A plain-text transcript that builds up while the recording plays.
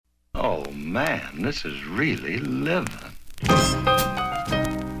Oh, man, this is really living.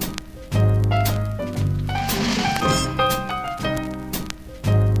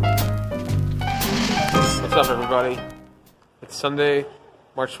 What's up, everybody? It's Sunday,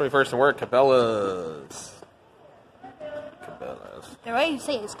 March 21st, and we're at Cabela's. The way you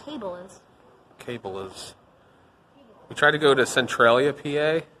say it is Cabela's. We tried to go to Centralia, PA,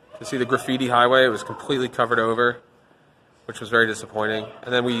 to see the graffiti highway. It was completely covered over, which was very disappointing.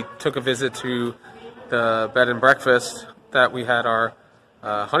 And then we took a visit to the bed and breakfast that we had our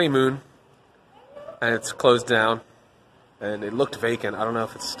honeymoon, and it's closed down, and it looked vacant. I don't know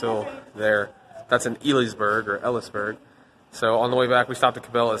if it's still there. That's in Ellisburg or Ellisburg. So on the way back, we stopped at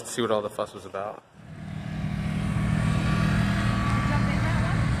Cabela's to see what all the fuss was about.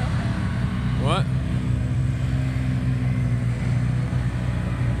 What?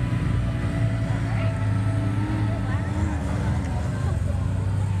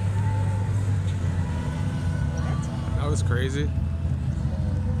 That was crazy.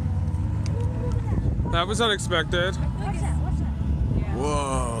 That was unexpected. What's that? Yeah.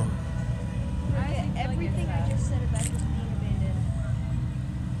 Whoa. Everything I just said about this being abandoned.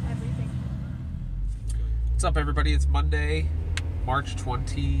 Everything. What's up, everybody? It's Monday, March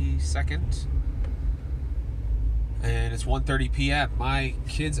 22nd. And it's 1:30 p.m. My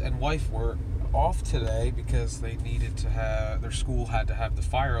kids and wife were off today because they needed to have, their school had to have the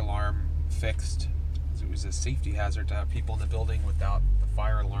fire alarm fixed. It was a safety hazard to have people in the building without the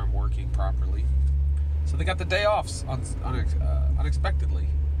fire alarm working properly. So they got the day off unexpectedly.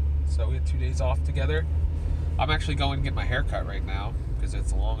 So we had 2 days off together. I'm actually going to get my hair cut right now because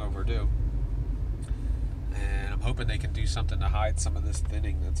it's long overdue. And I'm hoping they can do something to hide some of this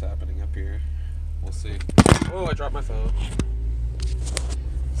thinning that's happening up here. We'll see. Oh, I dropped my phone.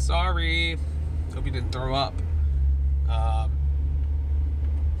 Sorry. Hope you didn't throw up.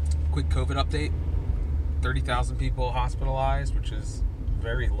 Quick COVID update. 30,000 people hospitalized, which is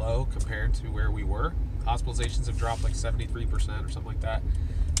very low compared to where we were. Hospitalizations have dropped like 73% or something like that.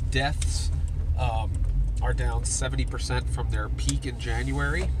 Deaths are down 70% from their peak in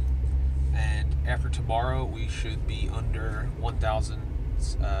January. And after tomorrow, we should be under 1,000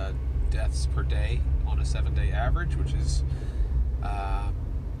 deaths per day on a 7-day average, which is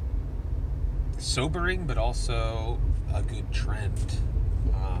sobering, but also a good trend.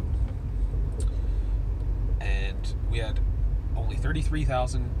 And we had only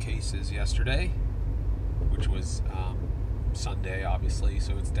 33,000 cases yesterday, which was Sunday, obviously,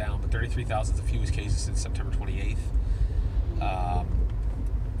 so it's down, but 33,000 is the fewest cases since September 28th.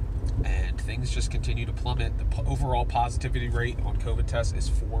 And things just continue to plummet. The overall positivity rate on COVID tests is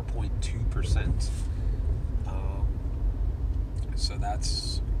 4.2%. So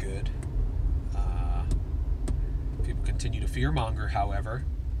that's good. People continue to fearmonger, however.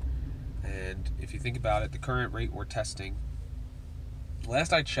 And if you think about it, the current rate we're testing,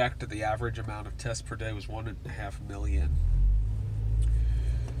 last I checked, the average amount of tests per day was 1.5 million.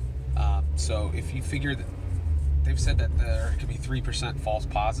 So if you figure that, they've said that there could be 3% false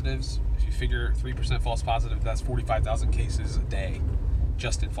positives. If you figure 3% false positive, that's 45,000 cases a day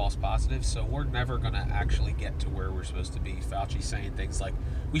just in false positives. So we're never going to actually get to where we're supposed to be. Fauci saying things like,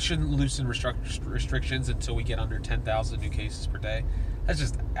 we shouldn't loosen restrictions until we get under 10,000 new cases per day. That's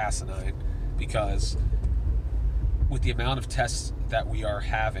just asinine, because with the amount of tests that we are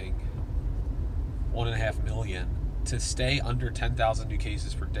having, 1.5 million, to stay under 10,000 new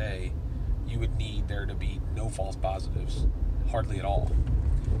cases per day, you would need there to be no false positives, hardly at all.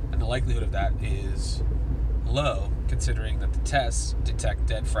 And the likelihood of that is low, considering that the tests detect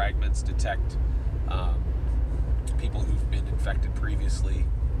dead fragments, detect people who've been infected previously.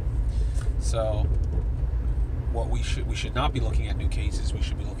 So what we should not be looking at new cases, we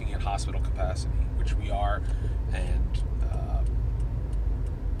should be looking at hospital capacity, which we are, and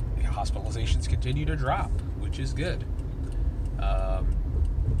hospitalizations continue to drop, which is good.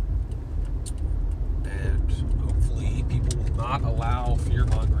 And hopefully people will not allow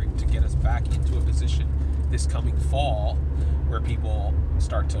fear-mongering to get us back into a position this coming fall where people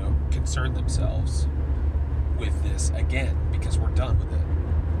start to concern themselves with this again, because we're done with it.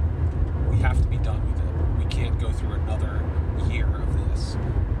 We have to be done with it. We can't go through another year of this.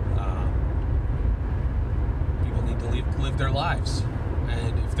 People need to live their lives.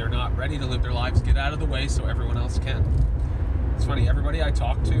 And if they're not ready to live their lives, get out of the way so everyone else can. It's funny, everybody I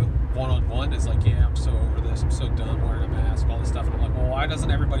talk to one-on-one is like, yeah, I'm so over this, I'm so done wearing a mask, all this stuff. And I'm like, well, why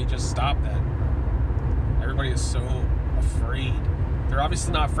doesn't everybody just stop then? Everybody is so afraid. They're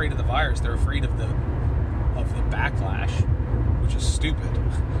obviously not afraid of the virus, they're afraid of the backlash, which is stupid.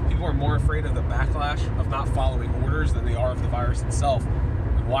 People are more afraid of the backlash of not following orders than they are of the virus itself.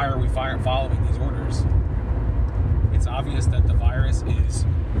 And why are we following these orders? It's obvious that the virus is,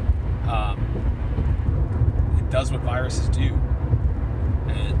 it does what viruses do.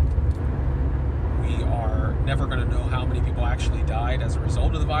 And we are never going to know how many people actually died as a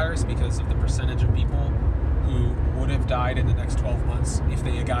result of the virus because of the percentage of people who would have died in the next 12 months if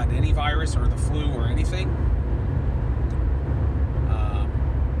they had gotten any virus or the flu or anything,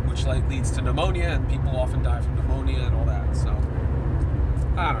 which leads to pneumonia, and people often die from pneumonia and all that. So,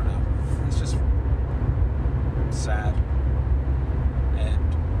 I don't know. It's just sad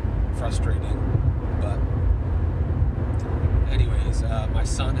and frustrating. But anyways, my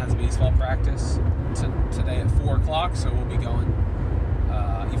son has baseball practice today at 4 o'clock, so we'll be going.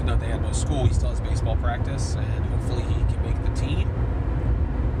 Even though they had no school, he still has baseball practice, and hopefully he can make the team.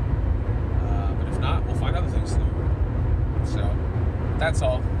 But if not, we'll find other things to do. So, that's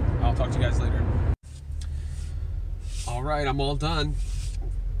all. I'll talk to you guys later. Alright, I'm all done.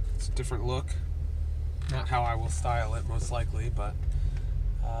 It's a different look. Not how I will style it, most likely, but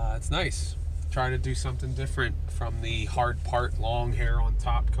it's nice. Trying to do something different from the hard part, long hair on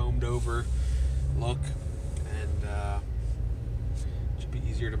top, combed over look. And it should be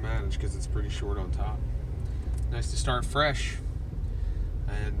easier to manage because it's pretty short on top. Nice to start fresh.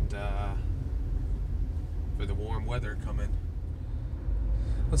 And for the warm weather coming.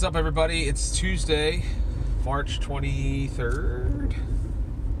 What's up, everybody? It's Tuesday, March 23rd.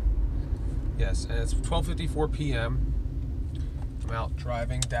 Yes, and it's 12:54 p.m. I'm out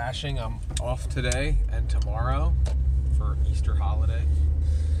driving, dashing. I'm off today and tomorrow for Easter holiday,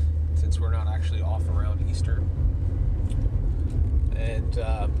 since we're not actually off around Easter. And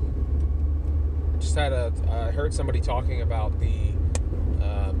just I heard somebody talking about the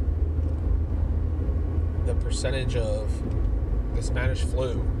percentage of the Spanish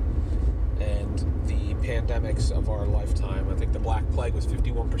flu and the pandemics of our lifetime. I think the Black Plague was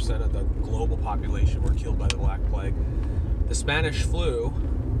 51% of the global population were killed by the Black Plague. The Spanish flu,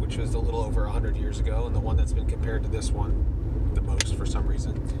 which was a little over 100 years ago, and the one that's been compared to this one the most for some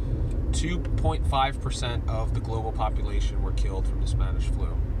reason, 2.5% of the global population were killed from the Spanish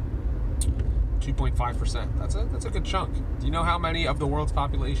flu. 2.5%. That's a good chunk. Do you know how many of the world's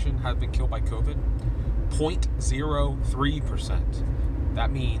population have been killed by COVID? 0.03%.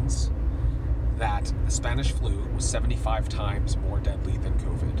 That means that the Spanish flu was 75 times more deadly than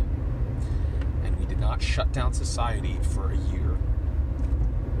COVID. And we did not shut down society for a year.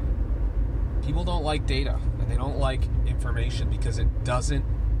 People don't like data, and they don't like information because it doesn't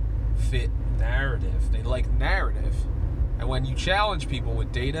fit narrative. They like narrative. And when you challenge people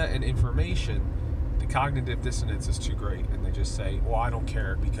with data and information, the cognitive dissonance is too great, and they just say, well, I don't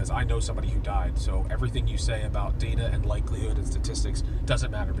care because I know somebody who died, so everything you say about data and likelihood and statistics doesn't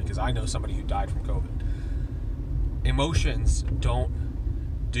matter because I know somebody who died from COVID. Emotions don't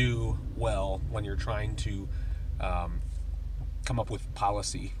do well when you're trying to come up with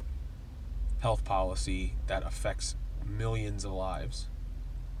policy, health policy that affects millions of lives,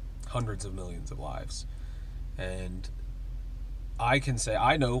 hundreds of millions of lives. And I can say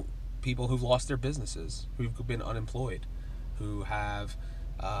I know people who've lost their businesses, who've been unemployed, who have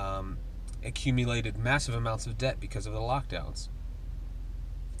accumulated massive amounts of debt because of the lockdowns.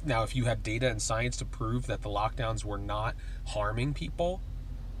 Now, if you had data and science to prove that the lockdowns were not harming people,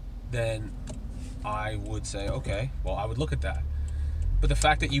 then I would say, okay, well, I would look at that. But the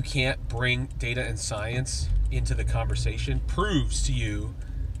fact that you can't bring data and science into the conversation proves to you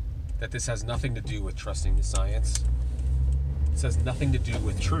that this has nothing to do with trusting the science. This has nothing to do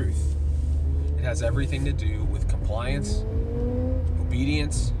with truth. It has everything to do with compliance,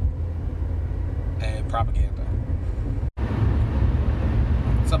 obedience, and propaganda.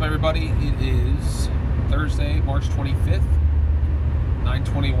 What's up, everybody? It is Thursday, March 25th,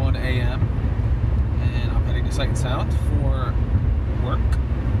 9:21 a.m. and I'm heading to Sight and Sound for work.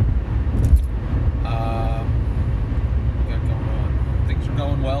 What we got going on? Things are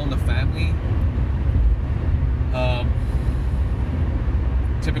going well in the family.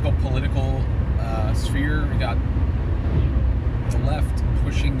 Typical political sphere. We got the left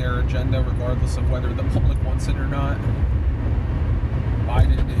pushing their agenda regardless of whether the public wants it or not.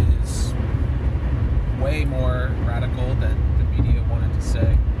 Biden is way more radical than the media wanted to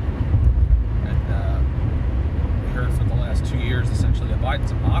say. And we heard for the last 2 years essentially that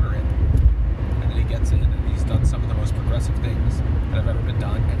Biden's a moderate. And then he gets in and he's done some of the most progressive things that have ever been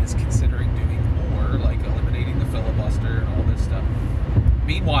done and is considering doing more, like eliminating the filibuster and all this stuff.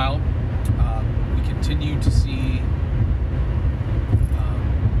 Meanwhile, we continue to see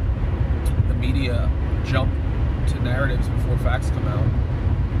the media jump to narratives before facts come out.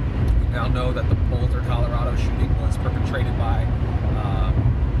 We now know that the Boulder, Colorado shooting was perpetrated by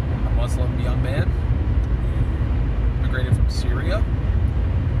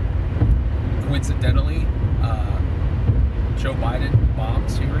coincidentally, Joe Biden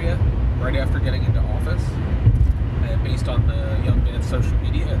bombed Syria right after getting into office. And based on the young man's social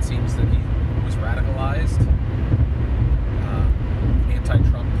media, it seems that he was radicalized.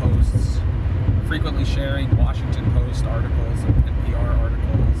 Anti-Trump posts, frequently sharing Washington Post articles and NPR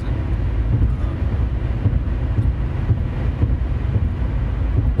articles. And,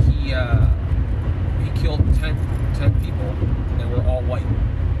 he killed 10 people, and they were all white.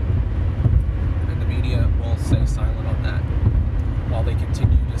 And the media will stay silent on that, while they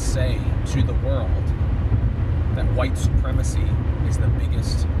continue to say to the world that white supremacy is the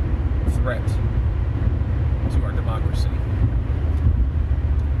biggest threat to our democracy.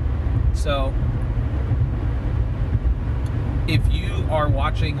 So, if you are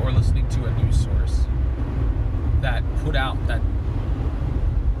watching or listening to a news source that put out that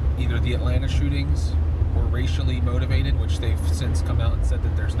either the Atlanta shootings were racially motivated, which they've since come out and said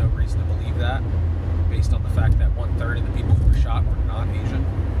that there's no reason to believe that, based on the fact that 1/3 of the people who were shot were not Asian,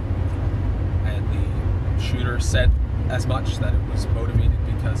 and the shooter said as much, that it was motivated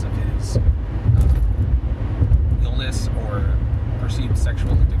because of his illness or perceived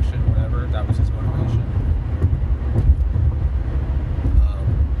sexual addiction, whatever, that was his motivation.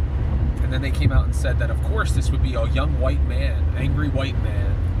 And then they came out and said that, of course, this would be a young white man, angry white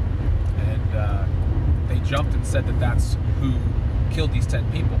man, and they jumped and said that that's who killed these 10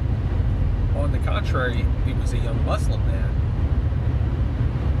 people. On the contrary, it was a young Muslim man,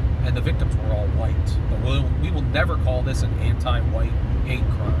 and the victims were all white. But we will never call this an anti-white hate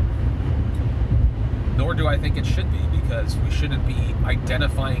crime. Nor do I think it should be, because we shouldn't be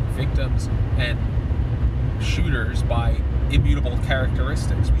identifying victims and shooters by immutable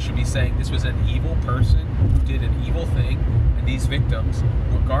characteristics. We should be saying this was an evil person who did an evil thing, and these victims,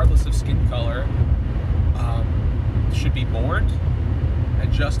 regardless of skin color, should be mourned,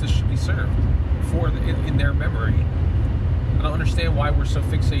 and justice should be served in their memory. I don't understand why we're so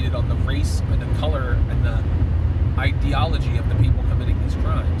fixated on the race and the color and the ideology of the people committing these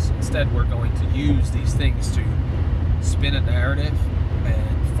crimes. Instead, we're going to use these things to spin a narrative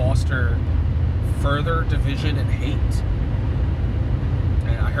and foster further division and hate.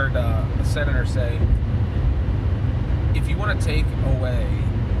 And I heard a senator say, if you want to take away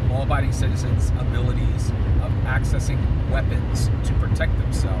law-abiding citizens' abilities of accessing weapons to protect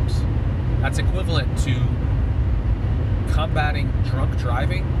themselves, that's equivalent to combating drunk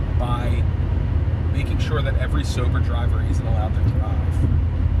driving by making sure that every sober driver isn't allowed to drive.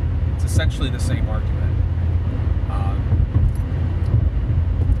 It's essentially the same argument.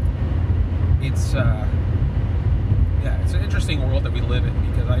 It's an interesting world that we live in,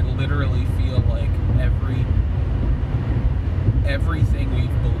 because I literally feel like everything we've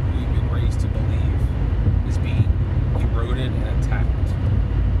been raised to believe is being eroded and attacked.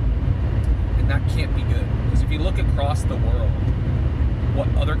 And that can't be good, because if you look across the world, what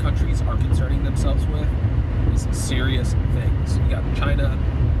other countries are concerning themselves with is serious things. You got China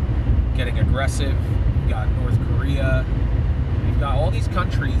getting aggressive, you got North Korea, you've got all these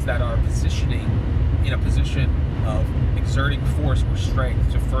countries that are positioning in a position of exerting force or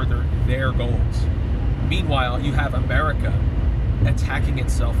strength to further their goals. Meanwhile, you have America attacking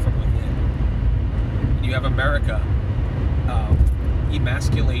itself from within. You have America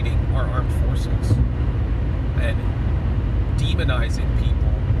emasculating our armed forces and demonizing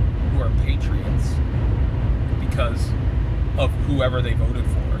people who are patriots because of whoever they voted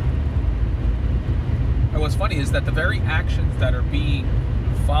for. And what's funny is that the very actions that are being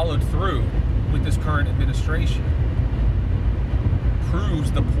followed through with this current administration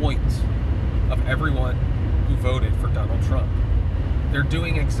proves the point of everyone who voted for Donald Trump. They're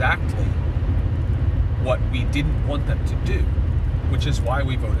doing exactly what we didn't want them to do, which is why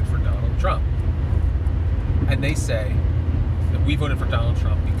we voted for Donald Trump. And they say that we voted for Donald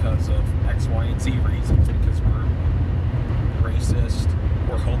Trump because of X, Y, and Z reasons, because we're racist,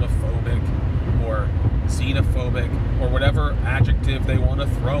 or homophobic, or xenophobic, or whatever adjective they want to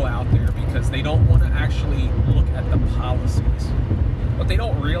throw out there, because they don't want to actually look at the policies. What they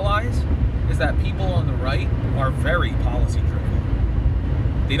don't realize is that people on the right are very policy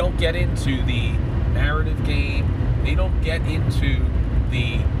driven. They don't get into the narrative game. They don't get into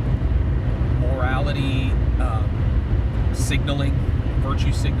the morality signaling,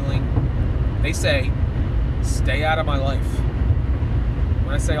 virtue signaling. They say, stay out of my life.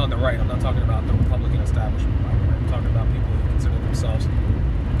 When I say on the right, I'm not talking about the Republican establishment, by the way. I'm talking about people who consider themselves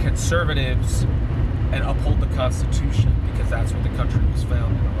conservatives and uphold the Constitution, because that's what the country was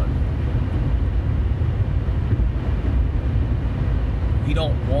founded on. We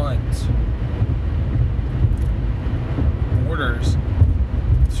don't want borders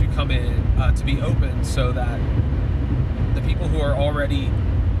to come in, to be open, so that the people who are already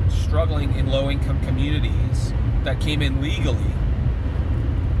struggling in low-income communities that came in legally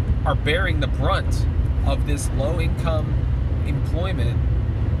are bearing the brunt of this low-income employment,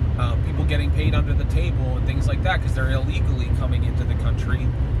 people getting paid under the table and things like that because they're illegally coming into the country.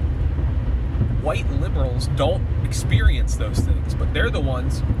 White liberals don't experience those things, but they're the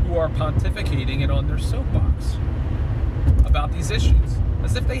ones who are pontificating and on their soapbox about these issues,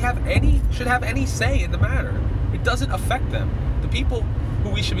 as if they should have any say in the matter. It doesn't affect them. The people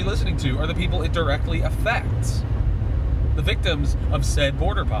who we should be listening to are the people it directly affects, the victims of said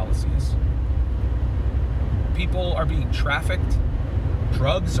border policies. People are being trafficked,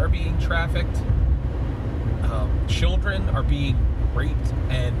 drugs are being trafficked, children are being raped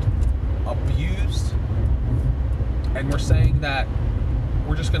and abused, and we're saying that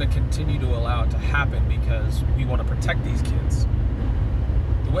we're just going to continue to allow it to happen because we want to protect these kids.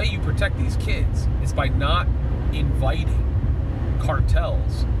 The way you protect these kids is by not inviting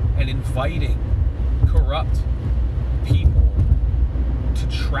cartels and inviting corrupt people to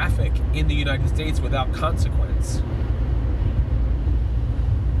traffic in the United States without consequence.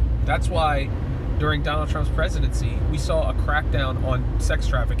 That's why during Donald Trump's presidency, we saw a crackdown on sex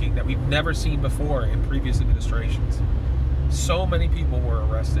trafficking that we've never seen before in previous administrations. So many people were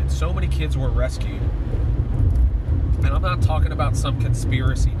arrested. So many kids were rescued. And I'm not talking about some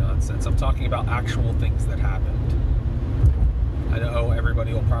conspiracy nonsense. I'm talking about actual things that happened. I know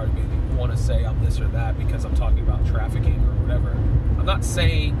everybody will probably want to say I'm this or that because I'm talking about trafficking or whatever. I'm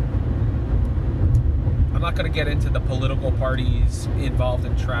not going to get into the political parties involved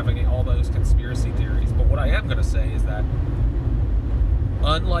in trafficking, all those conspiracy theories. But what I am going to say is that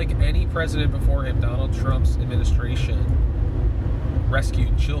unlike any president before him, Donald Trump's administration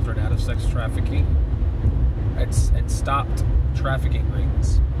rescued children out of sex trafficking and stopped trafficking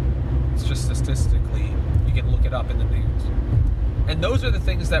rings. It's just statistically, you can look it up in the news. And those are the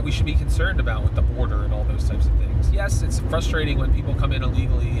things that we should be concerned about with the border and all those types of things. Yes, it's frustrating when people come in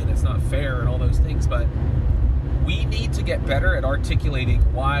illegally and it's not fair and all those things, but we need to get better at articulating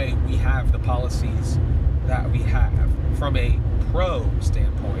why we have the policies that we have from a pro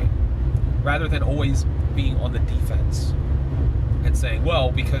standpoint, rather than always being on the defense and saying,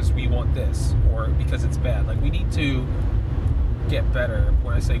 well, because we want this or because it's bad. Like, we need to get better.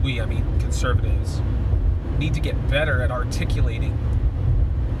 When I say we, I mean conservatives need to get better at articulating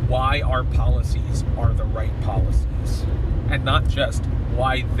why our policies are the right policies, and not just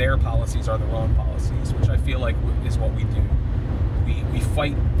why their policies are the wrong policies, which I feel like is what we do. We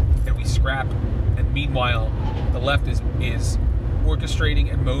fight and we scrap, and meanwhile the left is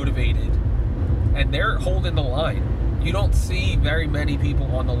orchestrating and motivated, and they're holding the line. You don't see very many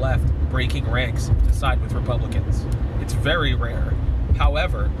people on the left breaking ranks to side with Republicans. It's very rare.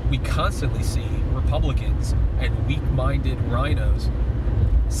 However, we constantly see Republicans and weak-minded rhinos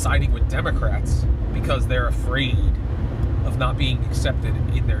siding with Democrats because they're afraid of not being accepted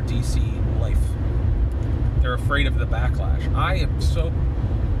in their DC life. They're afraid of the backlash. I am so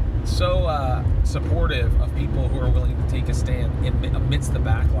supportive of people who are willing to take a stand amidst the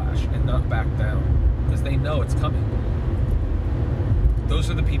backlash and not back down, because they know it's coming. Those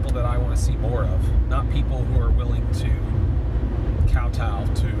are the people that I want to see more of, not people who are willing to kowtow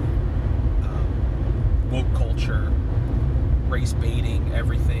to woke culture, race baiting,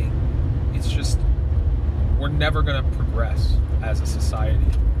 everything. It's just, we're never going to progress as a society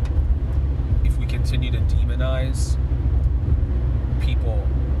if we continue to demonize people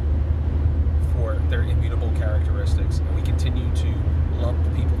for their immutable characteristics, and we continue to lump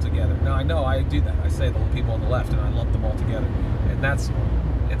people together. Now, I know I do that. I say the people on the left and I lump them all together, and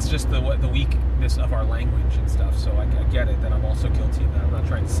it's just the weakness of our language and stuff. So I get it that I'm also guilty of that. I'm not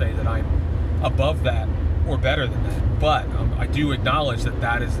trying to say that I'm above that or better than that, but I do acknowledge that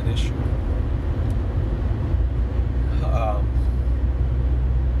that is an issue.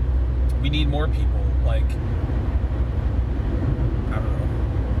 We need more people like, I don't know,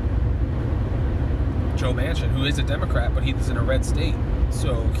 Joe Manchin, who is a Democrat, but he's in a red state.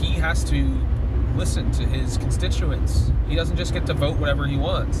 So he has to listen to his constituents. He doesn't just get to vote whatever he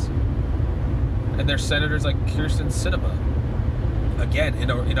wants. And there's senators like Kirsten Sinema, again,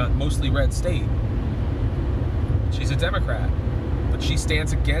 in a mostly red state. She's a Democrat, but she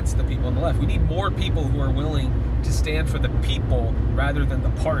stands against the people on the left. We need more people who are willing to stand for the people rather than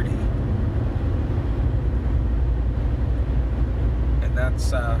the party. And that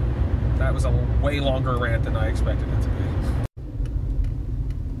was a way longer rant than I expected it to be.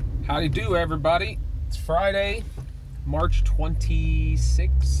 Howdy do, everybody. It's Friday, March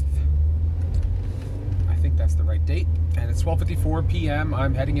 26th. I think that's that's the right date. And it's 12:54 p.m.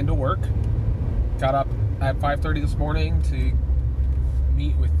 I'm heading into work. Got up at 5:30 this morning to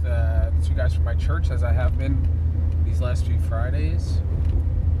meet with the two guys from my church, as I have been these last few Fridays.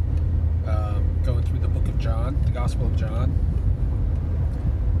 Going through the book of John, the Gospel of John.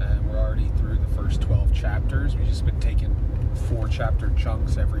 And we're already through the first 12 chapters. We've just been taking 4-chapter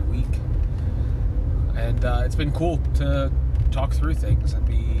chunks every week. And it's been cool to talk through things and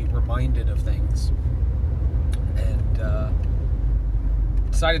be reminded of things. And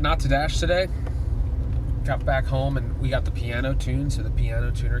decided not to dash today. Got back home and we got the piano tuned, so the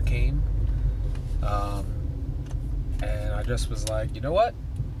piano tuner came. And I just was like, you know what?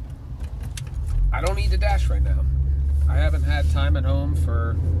 I don't need to dash right now. I haven't had time at home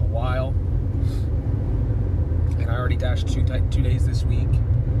for a while. And I already dashed 2 days this week.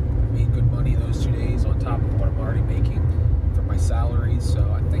 I made good money those 2 days on top of what I'm already making from my salary. So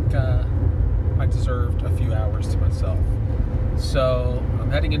I think I deserved a few hours to myself. So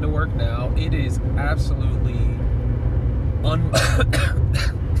I'm heading into work now. It is absolutely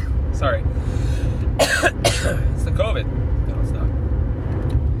sorry. It's the COVID. No, it's not.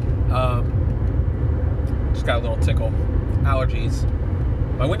 Just got a little tickle. Allergies.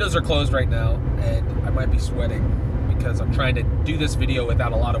 My windows are closed right now, and I might be sweating because I'm trying to do this video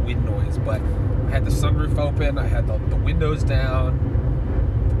without a lot of wind noise. But I had the sunroof open. I had the windows down.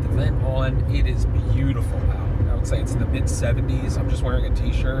 The vent on. It is beautiful out. I would say it's in the mid-70s. I'm just wearing a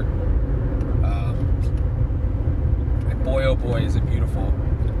t-shirt. And boy, oh boy, is it beautiful.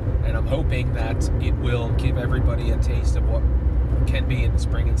 And I'm hoping that it will give everybody a taste of what can be in the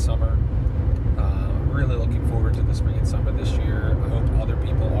spring and summer. I'm really looking forward to the spring and summer this year. I hope other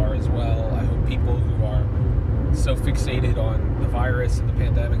people are as well. I hope people who are so fixated on the virus and the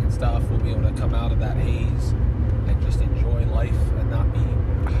pandemic and stuff will be able to come out of that haze and just enjoy life and not be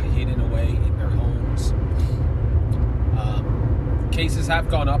hidden away in their homes. Cases have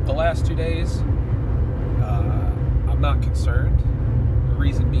gone up the last 2 days. I'm not concerned. The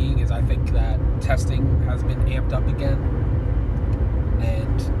reason being is I think that testing has been amped up again,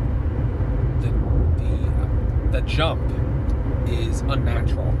 and the jump is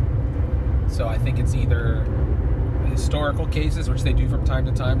unnatural. So I think it's either historical cases, which they do from time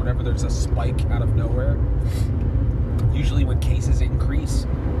to time whenever there's a spike out of nowhere. Usually when cases increase,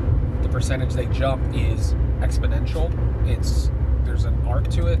 the percentage they jump is exponential. There's an arc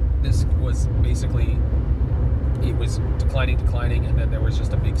to it. This was basically, it was declining, and then there was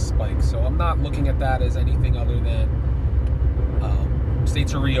just a big spike. So I'm not looking at that as anything other than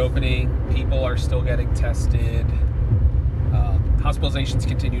states are reopening, people are still getting tested, hospitalizations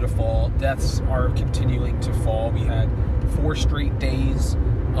continue to fall, deaths are continuing to fall. We had 4 straight days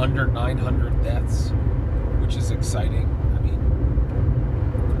under 900 deaths, which is exciting. I mean,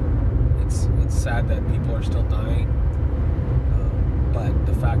 it's sad that people are still dying, but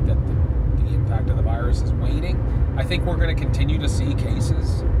the fact that the impact of the virus is waning, I think we're going to continue to see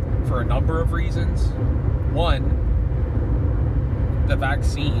cases for a number of reasons. One, the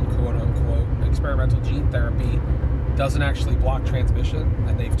vaccine, quote unquote, experimental gene therapy, doesn't actually block transmission,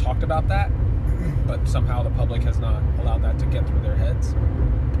 and they've talked about that, but somehow the public has not allowed that to get through their heads.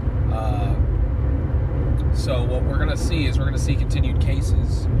 So what we're going to see is we're going to see continued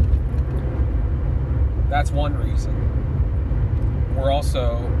cases. That's one reason. We're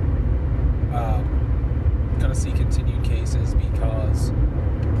also going to see continued cases because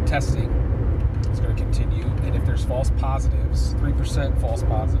the testing is going to continue, and if there's false positives, 3% false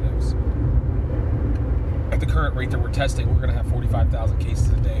positives, at the current rate that we're testing, we're going to have 45,000 cases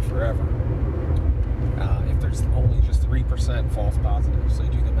a day forever. If there's only just 3% false positives, so you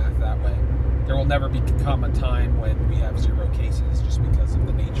do the math that way, there will never become a time when we have 0 cases just because of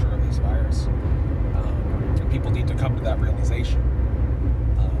the nature of this virus. And people need to come to that realization.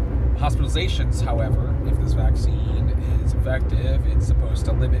 Hospitalizations, however, if this vaccine is effective, it's supposed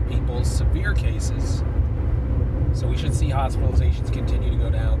to limit people's severe cases. So we should see hospitalizations continue to go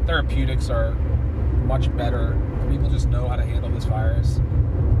down. Therapeutics are much better. People just know how to handle this virus.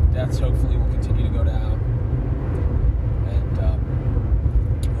 Deaths hopefully will continue to go down. And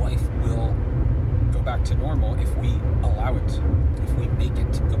life will go back to normal if we allow it, if we make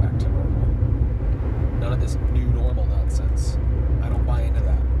it go back to normal. None of this new normal nonsense. I don't buy into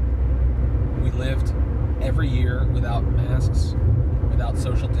that. We lived every year without masks, without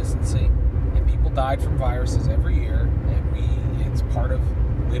social distancing, and people died from viruses every year, and it's part of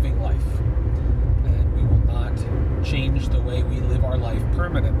living life. And we will not change the way we live our life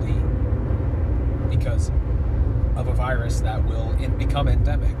permanently because of a virus that will become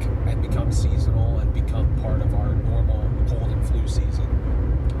endemic and become seasonal and become part of our normal cold and flu season.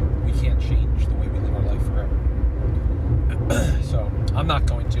 We can't change the way we live our life forever.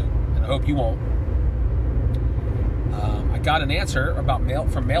 hope you won't. I got an answer from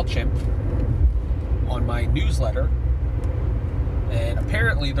MailChimp on my newsletter, and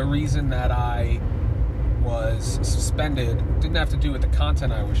apparently the reason that I was suspended didn't have to do with the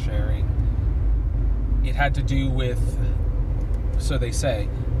content I was sharing. It had to do with, so they say,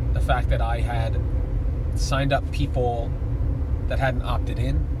 the fact that I had signed up people that hadn't opted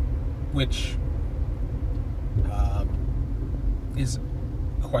in, which is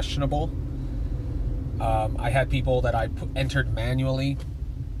questionable. I had people that I entered manually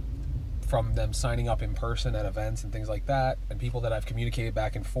from them signing up in person at events and things like that, and people that I've communicated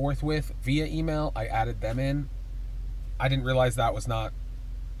back and forth with via email, I added them in. I didn't realize that was not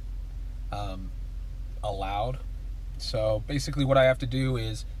allowed. So basically what I have to do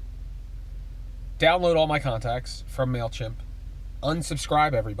is download all my contacts from MailChimp,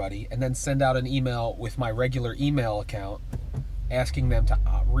 unsubscribe everybody, and then send out an email with my regular email account asking them to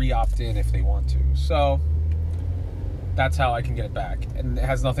re-opt in if they want to. So that's how I can get it back. And it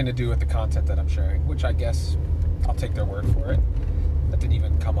has nothing to do with the content that I'm sharing, which I guess I'll take their word for it. That didn't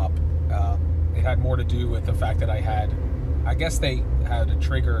even come up. It had more to do with the fact that I guess they had a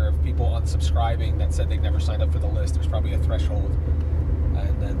trigger of people unsubscribing that said they never signed up for the list. There's probably a threshold.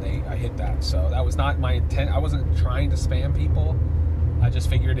 And then I hit that. So that was not my intent. I wasn't trying to spam people. I just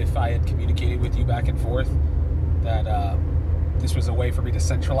figured if I had communicated with you back and forth that this was a way for me to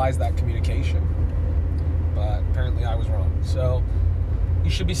centralize that communication. But apparently I was wrong. So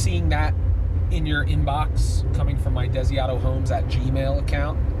you should be seeing that in your inbox coming from my DesiatoHomes@gmail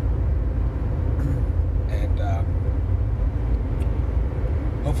account. And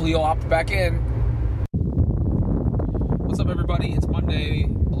hopefully you'll opt back in. What's up, everybody? It's Monday,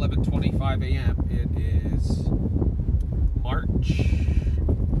 11:25 a.m. It is March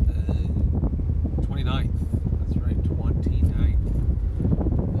 29th. That's right, 29th.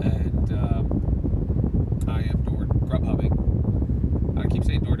 And I am Grubhubbing. I keep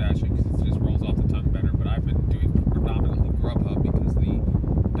saying door dashing because it just rolls off the tongue better, but I've been doing predominantly Grubhub because the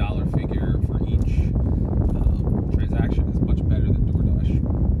dollar figure for each transaction is much better than DoorDash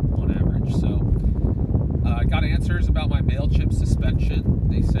on average. So I got answers about my MailChimp suspension.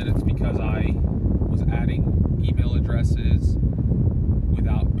 They said it's because I was adding email addresses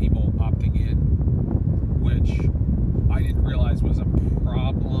without people opting in, which I didn't realize was a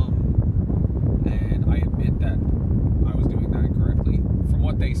problem, and I admit that I was doing that incorrectly. From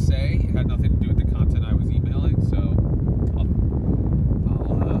what they say, it had nothing to do with the content I was emailing, so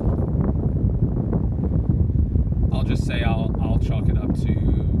I'll just say I'll chalk it up to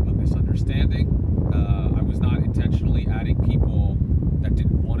a misunderstanding. I was not intentionally adding people that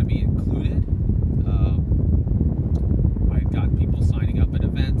didn't want to be included. I had gotten people signing up at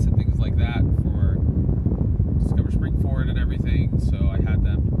events and things like that for Discover Springford and everything, so I had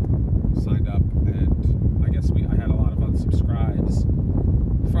them signed up, and I guess I had a lot of unsubscribes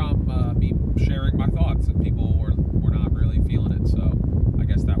from me sharing my thoughts, and people were not really feeling it, so I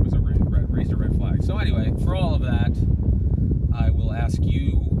guess that was raised a red flag. So anyway, for all of that, I will ask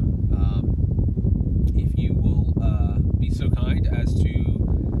you if you will be so kind as to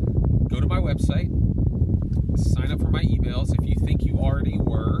go to my website, sign up for my emails. If you think you already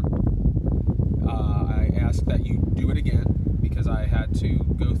were, I ask that you do it again, because I had to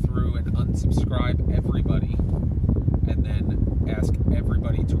go through and unsubscribe everybody and then ask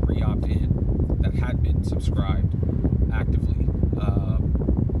everybody to re-opt in that had been subscribed actively.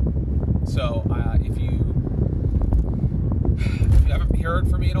 So if you haven't heard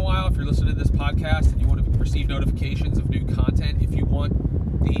from me in a while, if you're listening to this podcast and you want to receive notifications of new content, if you want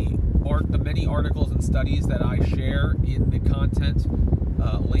the many articles and studies that I share in the content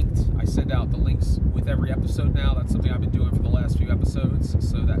linked, I send out the links with every episode now. That's something I've been doing for the last few episodes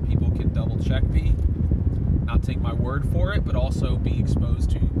so that people can double check me, not take my word for it, but also be exposed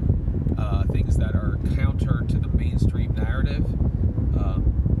to things that are counter to the mainstream narrative,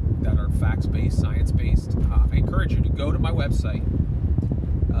 that are facts-based, science-based. I encourage you to go to my website.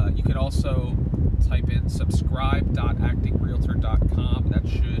 You can also type in subscribe.actingrealtor.com. That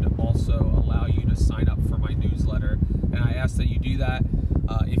should also allow you to sign up for my newsletter. And I ask that you do that.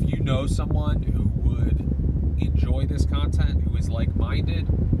 If you know someone who would enjoy this content, who is like-minded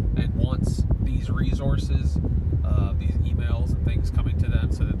and wants these resources, these emails and things coming to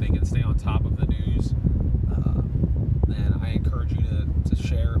them so that they can stay on top of the news, then I encourage you to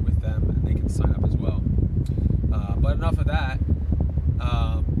share it with them, and they can sign up as well. But enough of that.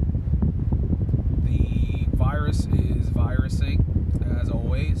 The virus is virusing, as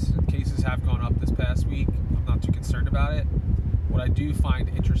always. Cases have gone up this past week. I'm not too concerned about it. What I do find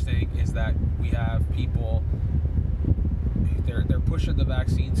interesting is that we have people, they're pushing the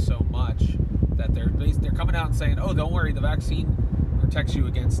vaccine so much that they're coming out and saying, oh, don't worry, the vaccine protects you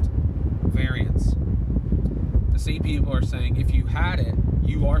against variants. The same people are saying if you had it,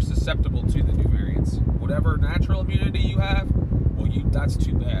 you are susceptible to the new variants. Whatever natural immunity you have, well, that's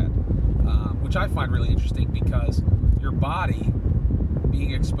too bad. Which I find really interesting, because your body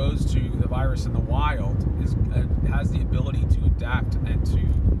being exposed to the virus in the wild has the ability to adapt and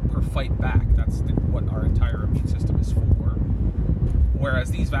to fight back. That's what our entire immune system is for.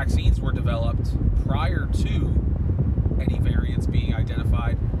 Whereas these vaccines were developed prior to any variants being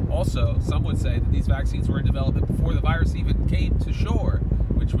identified. Also, some would say that these vaccines were in development before the virus even came to shore,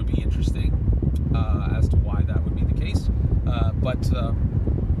 which would be interesting as to why that would be the case. But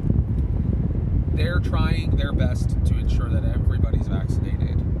they're trying their best to ensure that everybody's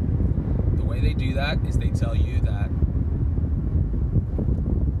vaccinated. The way they do that is they tell you that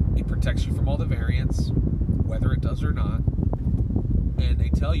it protects you from all the variants, whether it does or not. And they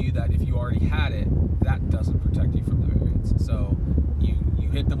tell you that if you already had it, that doesn't protect you from the variants. So you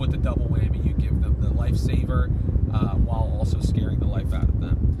hit them with the double whammy. You give them the lifesaver while also scaring the life out of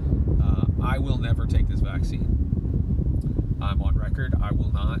them. I will never take this vaccine. I'm on record. I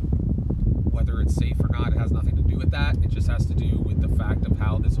will not. Whether it's safe or not, it has nothing to do with that. It just has to do with the fact of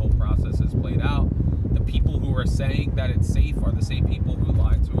how this whole process has played out. The people who are saying that it's safe are the same people who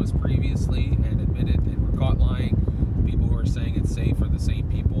lied to us previously and admitted and were caught lying. The people who are saying it's safe are the same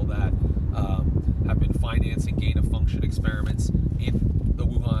people that have been financing gain-of-function experiments in the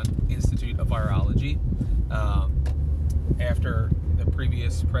Wuhan Institute of Virology. After the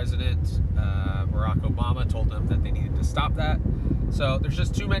previous president, Barack Obama, told them that they needed to stop that. So there's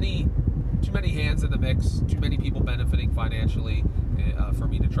just too many hands in the mix, too many people benefiting financially for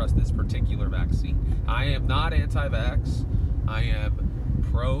me to trust this particular vaccine. I am not anti-vax. I am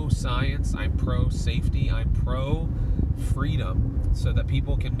pro-science. I'm pro-safety. I'm pro-freedom, so that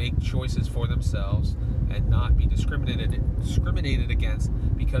people can make choices for themselves and not be discriminated against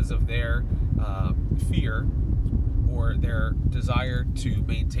because of their fear or their desire to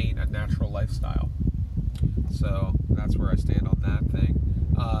maintain a natural lifestyle. So that's where I stand on that thing.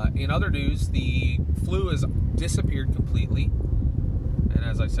 In other news, the flu has disappeared completely. And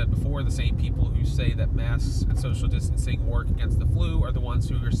as I said before, the same people who say that masks and social distancing work against the flu are the ones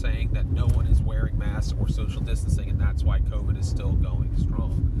who are saying that no one is wearing masks or social distancing, and that's why COVID is still going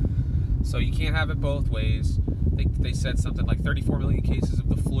strong. So you can't have it both ways. I think they said something like 34 million cases of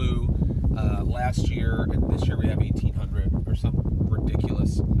the flu last year, and this year we have 1,800 or some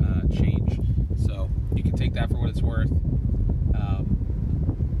ridiculous change. So you can take that for what it's worth.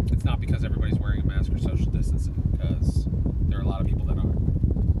 It's not because everybody's wearing a mask or social distancing, because there are a lot of people that aren't.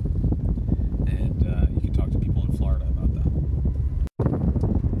 And you can talk to people in Florida about that.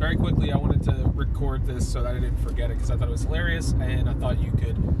 Very quickly, I wanted to record this so that I didn't forget it, because I thought it was hilarious and I thought you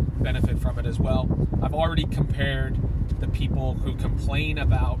could benefit from it as well. I've already compared the people who complain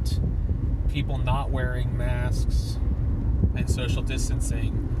about people not wearing masks and social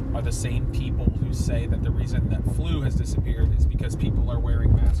distancing are the same people who say that the reason that flu has disappeared is because people are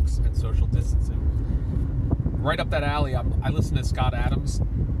wearing masks and social distancing. Right up that alley, I listen to Scott Adams'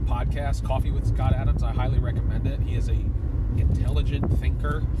 podcast, Coffee with Scott Adams. I highly recommend it. He is a intelligent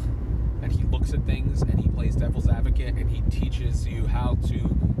thinker, and he looks at things and he plays devil's advocate, and he teaches you how to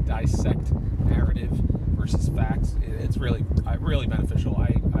dissect narrative versus facts. It's really beneficial.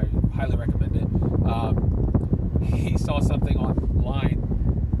 I highly recommend it. He saw something online,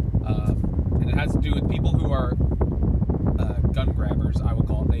 and it has to do with people who are gun grabbers, I would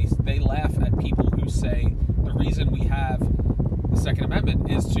call it. They laugh at people who say the reason we have the Second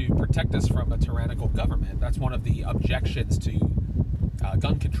Amendment is to protect us from a tyrannical government. That's one of the objections to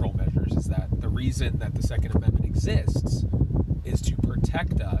gun control measures, is that the reason that the Second Amendment exists is to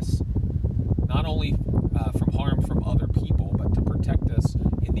protect us not only from harm from other people, but to protect us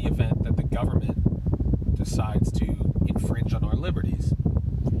in the event that the government decides to infringe on our liberties.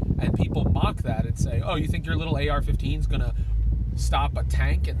 And people mock that and say, oh, you think your little AR-15 is going to stop a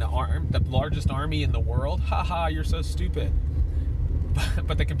tank in the largest army in the world? Haha, you're so stupid.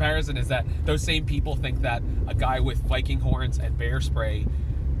 But the comparison is that those same people think that a guy with Viking horns and bear spray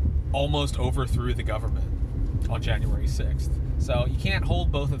almost overthrew the government on January 6th. So you can't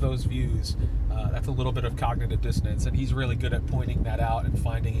hold both of those views. That's a little bit of cognitive dissonance, and he's really good at pointing that out and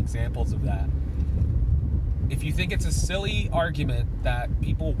finding examples of that. If you think it's a silly argument that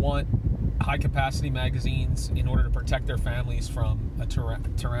people want high-capacity magazines in order to protect their families from a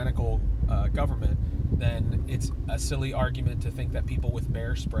tyrannical government, then it's a silly argument to think that people with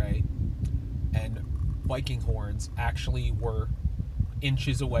bear spray and Viking horns actually were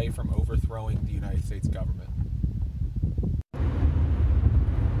inches away from overthrowing the United States government.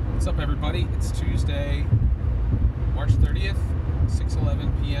 What's up, everybody? It's Tuesday, March 30th,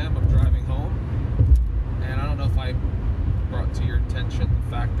 6:11 p.m. I'm driving home, and I don't know if I brought to your attention the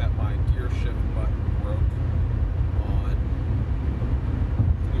fact that my gear shift button broke on, I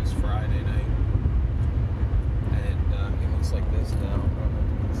think it was Friday night, and it looks like this now. I don't know if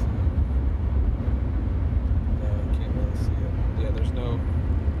you can see it. No, I can't really see it. Yeah, there's no,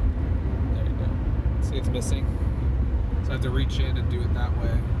 there you go. See, it's missing. So I have to reach in and do it that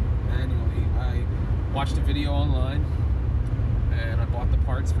way manually. I watched a video online and I bought the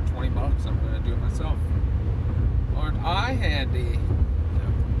parts for 20 bucks. I'm going to do it myself. Aren't I handy? No,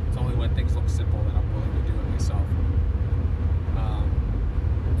 it's only when things look simple that I'm willing to do it myself.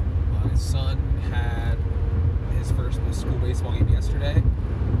 My son had his first school baseball game yesterday.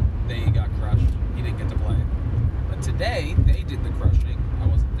 They got crushed. He didn't get to play. But today, they did the crushing. I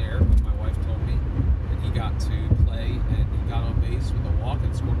wasn't there, but my wife told me. And he got to play, and he got on base with a walk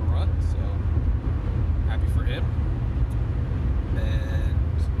and scored a run. So, happy for him.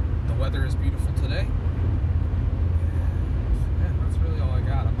 And the weather is beautiful today. And yeah, that's really all I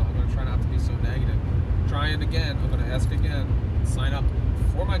got. I'm going to try not to be so negative. Trying again. I'm going to ask again. Sign up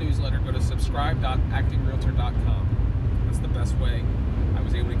for my newsletter. Go to subscribe.actingrealtor.com. That's the best way. I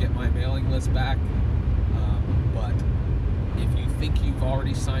was able to get my mailing list back. But if you think you've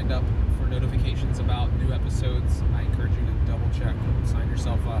already signed up for notifications about new episodes, I encourage you to double check and sign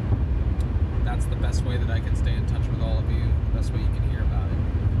yourself up. That's the best way that I can stay in touch with all of you, the best way you can hear about it.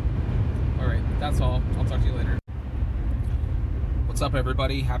 Alright, that's all. I'll talk to you later. What's up,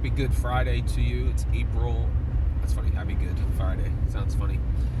 everybody? Happy Good Friday to you. It's April, that's funny, Happy Good Friday. Sounds funny.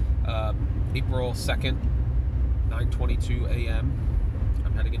 April 2nd, 9:22 a.m.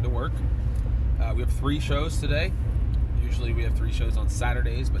 I'm heading into work. We have 3 shows today. Usually we have 3 shows on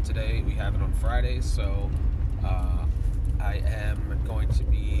Saturdays, but today we have it on Fridays, so I am going to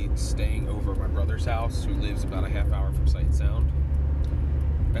be staying over at my brother's house, who lives about a half hour from Sight and Sound.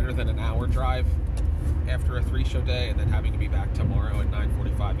 Better than an hour drive after a 3-show day, and then having to be back tomorrow at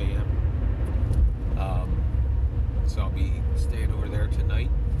 9:45 a.m. So I'll be staying over there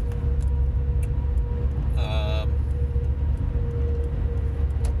tonight.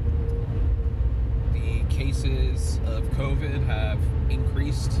 The cases of COVID have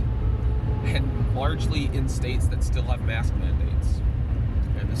increased, and largely in states that still have mask mandates.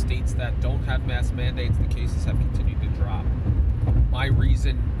 And the states that don't have mask mandates, the cases have continued to drop. My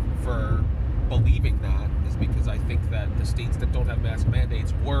reason for believing that is because I think that the states that don't have mask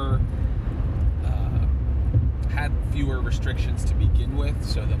mandates had fewer restrictions to begin with,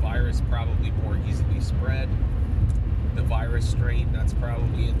 so the virus probably more easily spread. The virus strain that's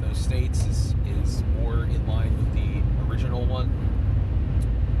probably in those states is more in line with the original one.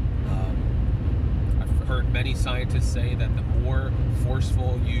 I've heard many scientists say that the more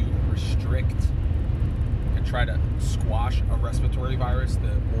forceful you restrict and try to squash a respiratory virus,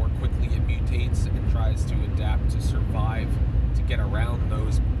 the more quickly it mutates and tries to adapt to survive, to get around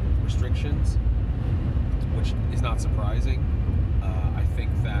those restrictions, which is not surprising. I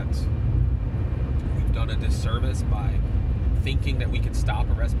think that we've done a disservice by thinking that we can stop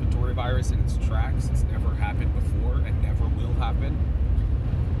a respiratory virus in its tracks. It's never happened before and never will happen.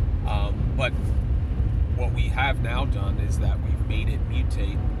 But what we have now done is that we've made it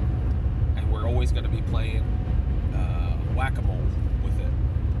mutate, and we're always going to be playing whack-a-mole with it.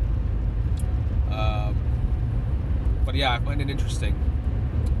 But yeah, I find it interesting.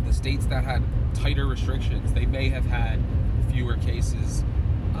 The states that had tighter restrictions, they may have had fewer cases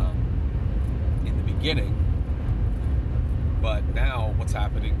in the beginning, but now what's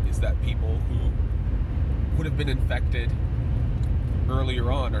happening is that people who would have been infected earlier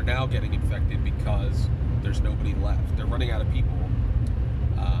on are now getting infected because there's nobody left. They're running out of people.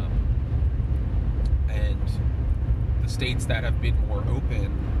 And the states that have been more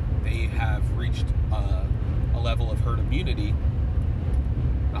open, they have reached a level of herd immunity.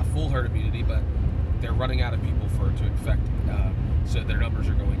 Not full herd immunity, but they're running out of people to infect, so their numbers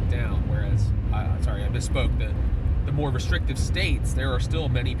are going down. Whereas, sorry, I misspoke. The more restrictive states, there are still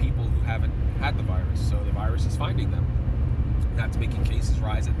many people who haven't had the virus, so the virus is finding them. That's making cases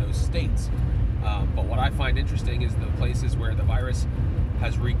rise in those states. But what I find interesting is the places where the virus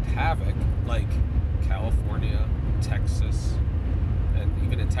has wreaked havoc, like California, Texas, and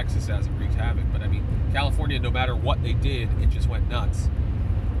even in Texas it hasn't wreaked havoc, but I mean, California, no matter what they did, it just went nuts.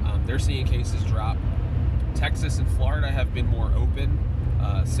 They're seeing cases drop. Texas and Florida have been more open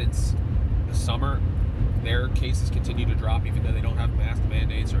since the summer. Their cases continue to drop even though they don't have mask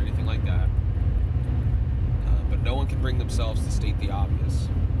mandates or anything like that. But no one can bring themselves to state the obvious.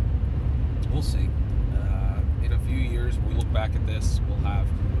 We'll see. In a few years, years, when we look back at this, we'll have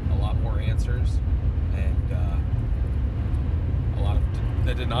a lot more answers, and a lot of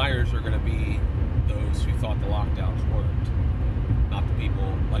the deniers are going to be those who thought the lockdowns worked, not the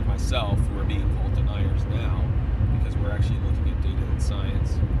people like myself who are being called deniers now, because we're actually looking at data and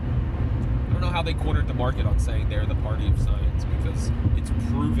science. I don't know how they cornered the market on saying they're the party of science, because it's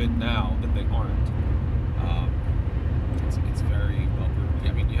proven now that they aren't. It's very well proven.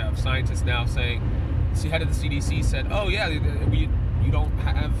 I mean, you have scientists now saying, the head of the CDC said, "Oh yeah, you don't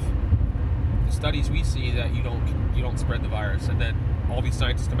have the studies we see that you don't spread the virus," and then all these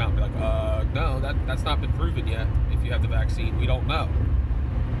scientists come out and be like, "No, that's not been proven yet. If you have the vaccine, we don't know."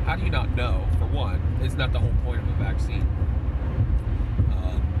 How do you not know? For one, isn't that the whole point of a vaccine?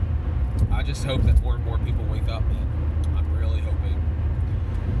 I just hope that more and more people wake up, man. I'm really hoping.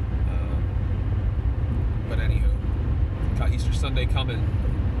 But anywho, got Easter Sunday coming.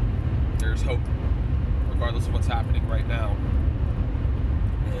 There's hope, regardless of what's happening right now.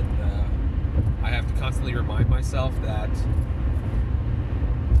 And I have to constantly remind myself that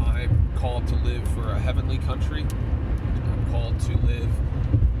I'm called to live for a heavenly country. I'm called to live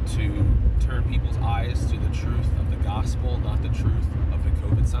to turn people's eyes to the truth of the gospel, not the truth of the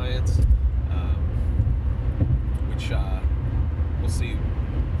COVID science. Which we'll see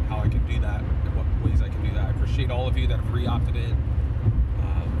how I can do that and what ways I can do that. I appreciate all of you that have re-opted in.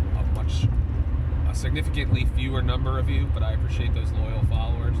 A significantly fewer number of you, but I appreciate those loyal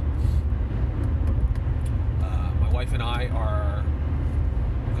followers. My wife and I are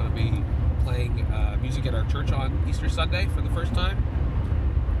going to be playing music at our church on Easter Sunday for the first time,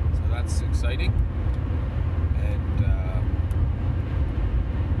 so that's exciting. And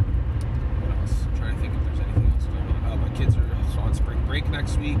what else? I'm trying to think if there's anything else going on. My kids are on spring break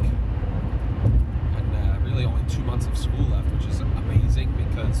next week, and really only 2 months of school left, which is amazing,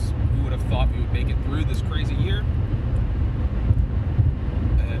 because who would have thought we would make it through this crazy year?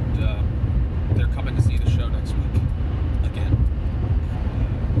 And they're coming to see